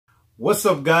What's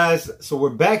up, guys? So we're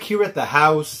back here at the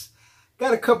house.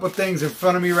 Got a couple things in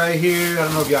front of me right here. I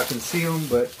don't know if y'all can see them,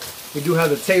 but we do have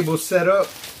the table set up.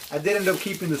 I did end up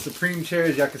keeping the Supreme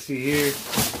chairs, y'all can see here.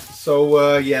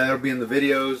 So yeah, that'll be in the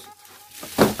videos.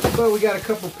 But we got a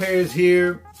couple pairs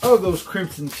here of those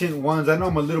Crimson Tint ones. I know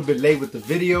I'm a little bit late with the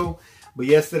video, but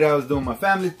yesterday I was doing my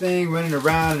family thing, running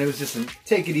around, and it was just a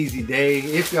take it easy day.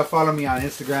 If y'all follow me on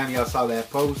Instagram, y'all saw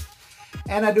that post.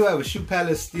 And I do have a Shoe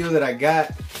Palace steal that I got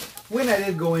when I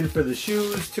did go in for the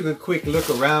shoes. Took a quick look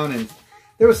around, and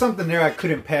there was something there I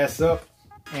couldn't pass up,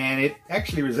 and it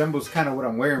actually resembles kind of what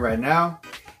I'm wearing right now.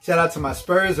 Shout out to my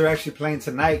Spurs. They're actually playing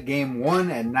tonight, game 1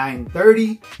 at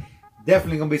 9:30.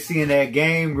 Definitely gonna be seeing that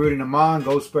game, rooting them on.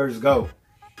 Go Spurs, go!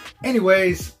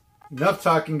 Anyways, enough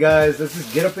talking, guys. Let's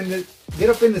just get up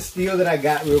in the steal that I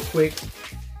got real quick,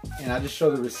 and I'll just show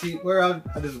the receipt.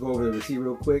 I'll just go over the receipt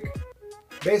real quick.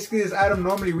 Basically, this item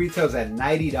normally retails at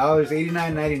 $90,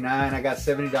 $89.99. I got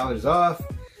 $70 off,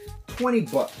 20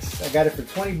 bucks. I got it for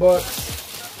 20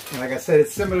 bucks. And like I said,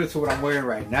 it's similar to what I'm wearing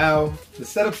right now. The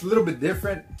setup's a little bit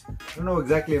different. I don't know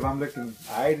exactly if I'm looking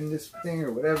alright in this thing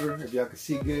or whatever, if y'all can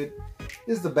see good.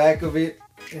 This is the back of it.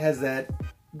 It has that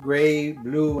gray,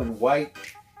 blue, and white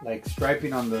like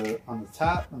striping on the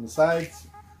top, on the sides.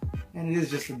 And it is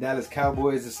just the Dallas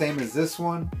Cowboys, the same as this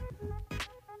one.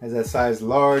 Has that size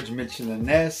large, Michelin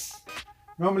S.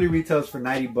 Normally retails for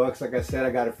 90 bucks. Like I said,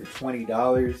 I got it for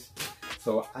 $20.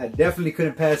 So I definitely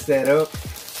couldn't pass that up,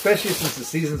 especially since the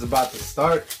season's about to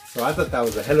start. So I thought that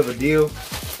was a hell of a deal,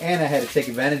 and I had to take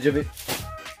advantage of it.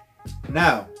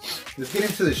 Now, let's get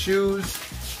into the shoes.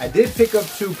 I did pick up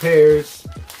 2 pairs.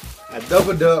 I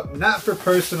doubled up, not for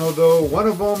personal though. One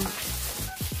of them,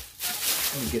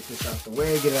 let me get this out the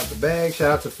way, get it out the bag.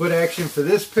 Shout out to Foot Action for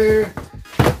this pair.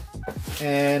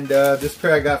 And this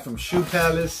pair I got from Shoe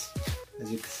Palace,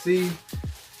 as you can see.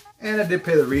 And I did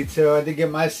pay the retail. I did get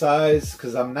my size,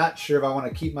 because I'm not sure if I want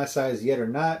to keep my size yet or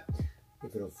not.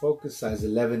 If it'll focus, size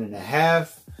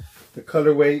 11.5. The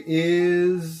colorway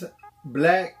is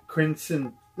black,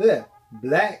 crimson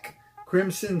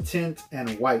tint,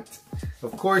 and white.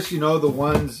 Of course, you know the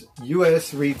ones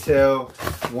US retail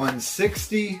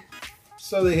 $160.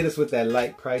 So they hit us with that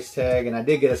light price tag. And I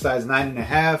did get a size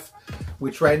 9.5.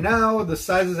 Which right now, the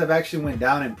sizes have actually went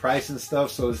down in price and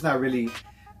stuff, so it's not really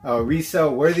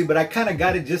resale worthy, but I kind of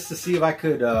got it just to see if I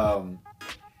could,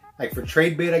 like for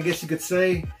trade bait, I guess you could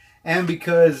say, and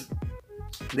because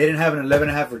they didn't have an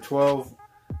 11.5 or 12,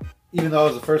 even though I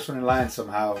was the first one in line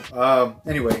somehow.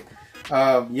 Anyway,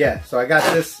 yeah, so I got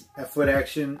this at Foot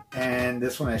Action, and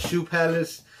this one at Shoe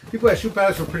Palace. People at Shoe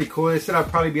Palace were pretty cool. They said I'd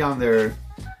probably be on their,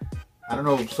 I don't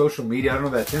know, social media. I don't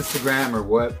know if that's Instagram or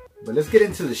what. But let's get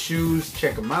into the shoes,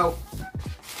 check them out.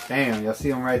 Damn, y'all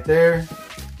see them right there?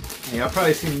 And y'all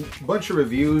probably seen a bunch of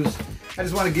reviews. I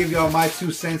just want to give y'all my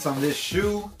 2 cents on this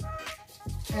shoe.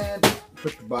 And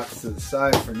put the box to the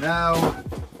side for now.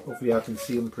 Hopefully y'all can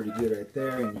see them pretty good right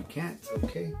there, and you can't,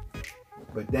 okay.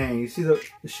 But dang, you see the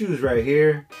shoes right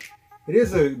here? It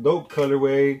is a dope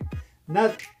colorway.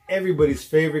 Not everybody's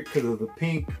favorite because of the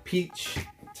pink, peach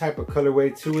type of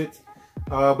colorway to it.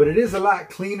 But it is a lot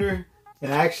cleaner.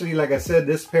 And actually, like I said,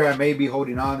 this pair I may be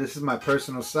holding on. This is my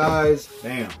personal size.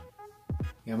 Damn.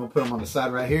 Yeah, I'm gonna put them on the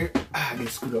side right here. I need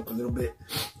to scoot up a little bit.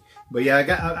 But yeah,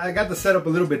 I got the setup a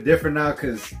little bit different now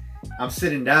because I'm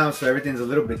sitting down, so everything's a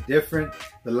little bit different.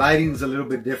 The lighting's a little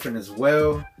bit different as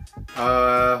well.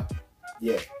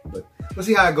 Yeah, but we'll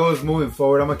see how it goes moving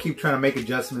forward. I'm gonna keep trying to make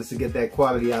adjustments to get that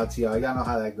quality out to y'all. Y'all know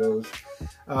how that goes.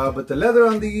 But the leather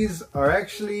on these are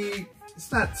actually,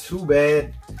 it's not too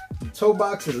bad. The toe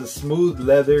box is a smooth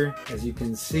leather, as you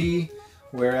can see,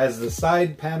 whereas the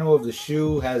side panel of the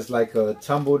shoe has like a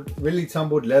really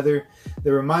tumbled leather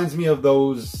that reminds me of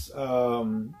those,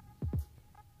 I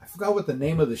forgot what the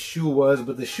name of the shoe was,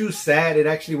 but the shoe sat, it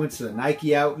actually went to the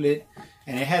Nike outlet,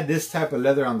 and it had this type of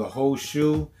leather on the whole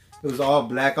shoe. It was all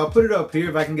black. I'll put it up here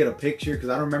if I can get a picture, because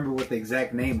I don't remember what the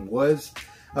exact name was,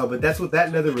 but that's what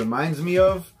that leather reminds me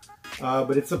of.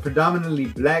 But it's a predominantly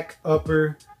black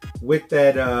upper with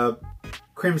that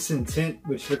crimson tint,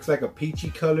 which looks like a peachy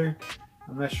color.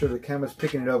 I'm not sure the camera's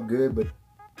picking it up good, but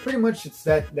pretty much it's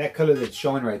that color that's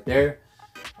showing right there.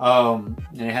 And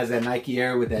it has that Nike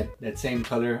Air with that same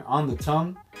color on the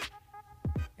tongue.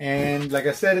 And like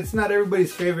I said, it's not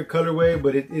everybody's favorite colorway,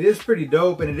 but it is pretty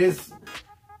dope, and it is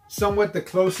somewhat the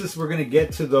closest we're gonna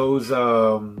get to those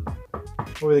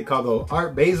what were they called, those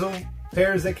Art Basel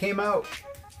pairs that came out.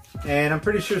 And I'm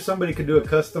pretty sure somebody could do a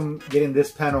custom getting this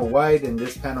panel white and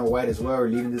this panel white as well, or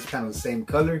leaving this panel the same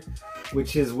color,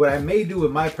 which is what I may do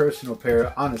with my personal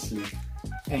pair, honestly.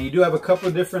 And you do have a couple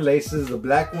of different laces, the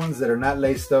black ones that are not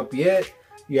laced up yet.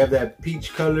 You have that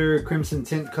peach color, crimson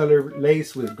tint color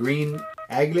lace with green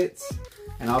aglets,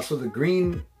 and also the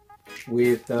green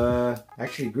with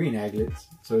actually green aglets.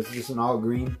 So it's just an all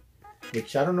green,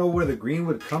 which I don't know where the green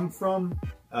would come from.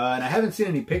 And I haven't seen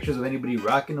any pictures of anybody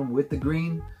rocking them with the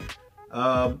green.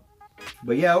 But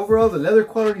yeah, overall the leather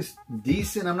quality is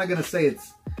decent. I'm not gonna say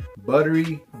it's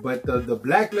buttery, but the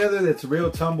black leather that's real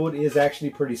tumbled is actually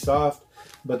pretty soft.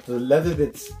 But the leather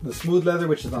that's the smooth leather,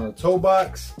 which is on the toe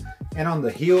box and on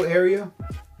the heel area,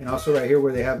 and also right here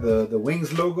where they have the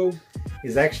wings logo,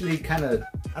 is actually kind of,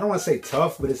 I don't want to say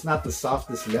tough, but it's not the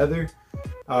softest leather.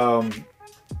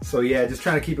 So yeah, just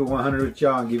trying to keep it 100 with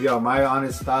y'all and give y'all my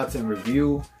honest thoughts and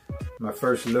review, my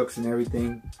first looks and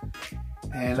everything.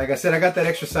 And like I said, I got that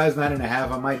extra size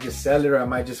 9.5. I might just sell it, or I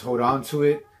might just hold on to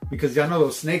it, because y'all know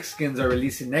those snake skins are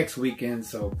releasing next weekend,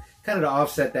 so kind of to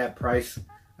offset that price.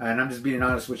 And I'm just being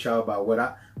honest with y'all about what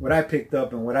I picked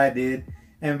up and what I did.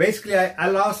 And basically, I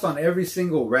lost on every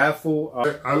single raffle.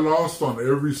 I lost on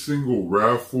every single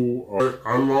raffle.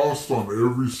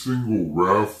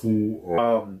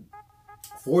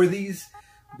 For these,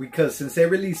 because since they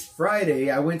released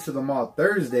Friday, I went to the mall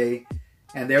Thursday,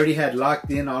 and they already had locked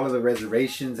in all of the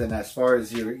reservations and as far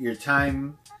as your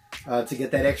time to get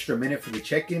that extra minute for the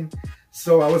check-in.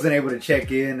 So I wasn't able to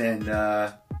check in, and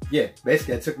yeah,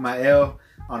 basically I took my L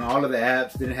on all of the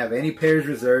apps. Didn't have any pairs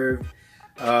reserved.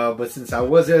 But since I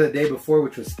was there the day before,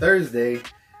 which was Thursday,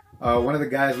 one of the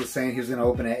guys was saying he was going to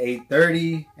open at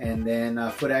 8:30, and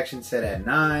then Foot Action said at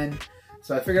 9.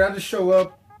 So I figured I'll just show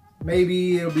up.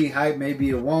 Maybe it'll be hype, maybe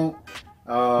it won't.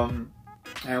 And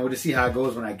we'll just see how it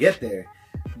goes when I get there.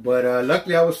 But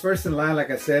luckily I was first in line,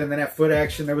 like I said, and then at Foot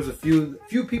Action there was a few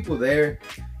people there.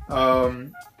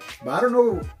 But I don't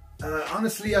know,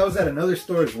 honestly, I was at another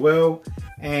store as well,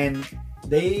 and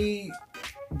they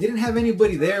didn't have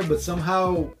anybody there, but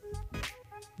somehow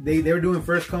they were doing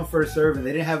first come first serve, and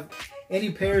they didn't have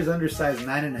any pairs under size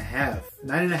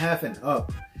 9.5 and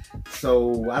up.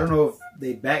 So I don't know if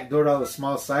they backdoored all the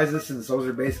small sizes, since those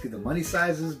are basically the money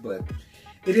sizes, but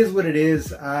it is what it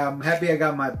is. I'm happy I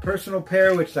got my personal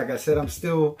pair, which, like I said, I'm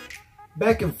still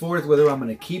back and forth whether I'm going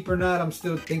to keep or not. I'm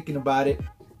still thinking about it,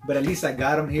 but at least I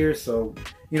got them here, so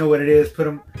you know what it is. Put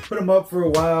them up for a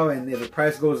while, and if the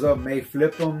price goes up, may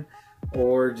flip them,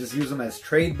 or just use them as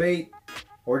trade bait,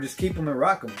 or just keep them and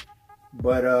rock them.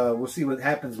 But we'll see what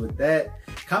happens with that.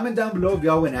 Comment down below if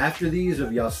y'all went after these, or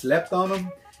if y'all slept on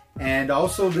them. And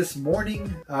also this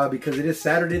morning, because it is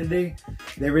Saturday today,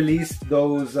 they released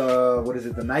those, what is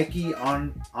it, the Nike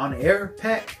on Air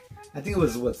pack. I think it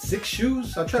was, what, 6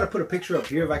 shoes? I'll try to put a picture up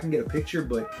here if I can get a picture,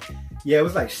 but yeah, it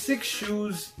was like 6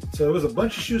 shoes. So it was a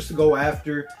bunch of shoes to go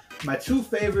after. My 2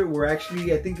 favorite were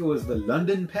actually, I think it was the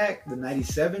London pack, the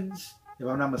 97s, if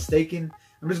I'm not mistaken.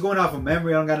 I'm just going off of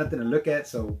memory, I don't got nothing to look at.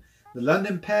 So the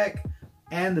London pack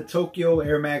and the Tokyo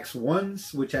Air Max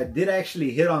 1s, which I did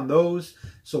actually hit on those.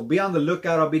 So be on the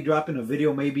lookout. I'll be dropping a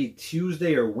video maybe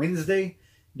Tuesday or Wednesday,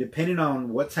 depending on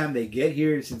what time they get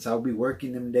here, since I'll be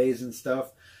working them days and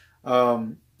stuff.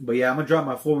 But yeah, I'm going to drop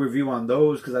my full review on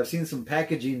those, because I've seen some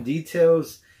packaging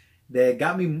details that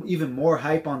got me even more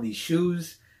hype on these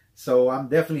shoes. So I'm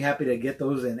definitely happy to get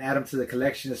those and add them to the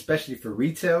collection, especially for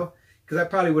retail, because I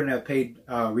probably wouldn't have paid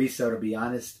resale, to be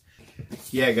honest.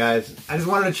 Yeah, guys, I just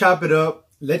wanted to chop it up,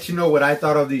 let you know what I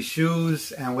thought of these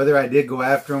shoes and whether I did go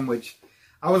after them, which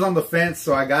I was on the fence,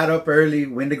 so I got up early,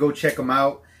 went to go check them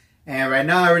out. And right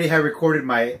now I already have recorded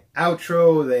my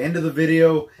outro, the end of the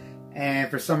video,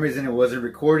 and for some reason it wasn't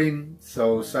recording,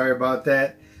 so sorry about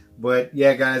that. But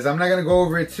yeah, guys, I'm not going to go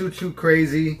over it too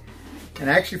crazy. And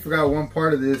I actually forgot one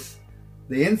part of this.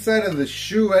 The inside of the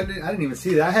shoe, I didn't even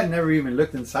see that. I had never even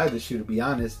looked inside the shoe, to be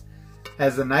honest.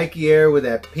 Has the Nike Air with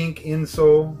that pink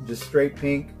insole, just straight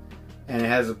pink, and it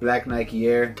has a black Nike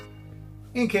Air,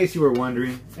 in case you were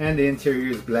wondering, and the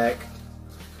interior is black.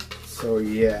 So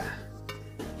yeah.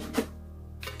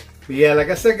 But yeah, like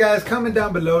I said, guys, comment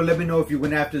down below, let me know if you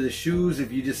went after the shoes,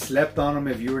 if you just slept on them,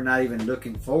 if you were not even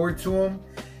looking forward to them,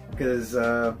 because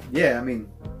yeah, I mean,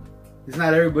 it's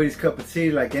not everybody's cup of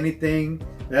tea, like anything.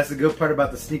 That's the good part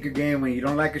about the sneaker game. When you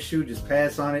don't like a shoe, just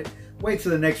pass on it. Wait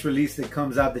till the next release that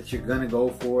comes out that you're gonna go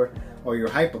for, or you're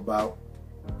hype about,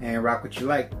 and rock what you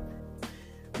like.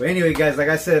 But anyway, guys, like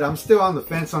I said, I'm still on the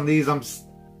fence on these. I'm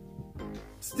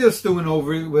still stewing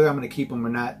over it, whether I'm gonna keep them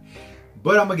or not.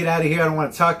 But I'm gonna get out of here. I don't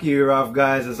want to talk your ear off,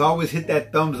 guys. As always, hit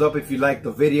that thumbs up if you like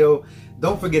the video.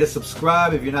 Don't forget to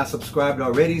subscribe if you're not subscribed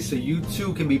already, so you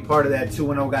too can be part of that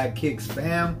 210 Got Kickz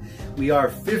fam. We are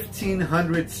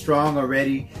 1,500 strong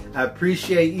already. I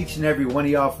appreciate each and every one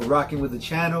of y'all for rocking with the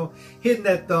channel, hitting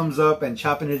that thumbs up, and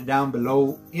chopping it down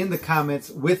below in the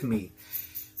comments with me.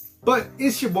 But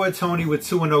it's your boy Tony with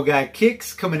 210 Got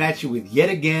Kickz coming at you with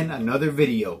yet again another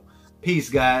video. Peace,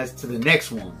 guys. To the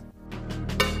next one.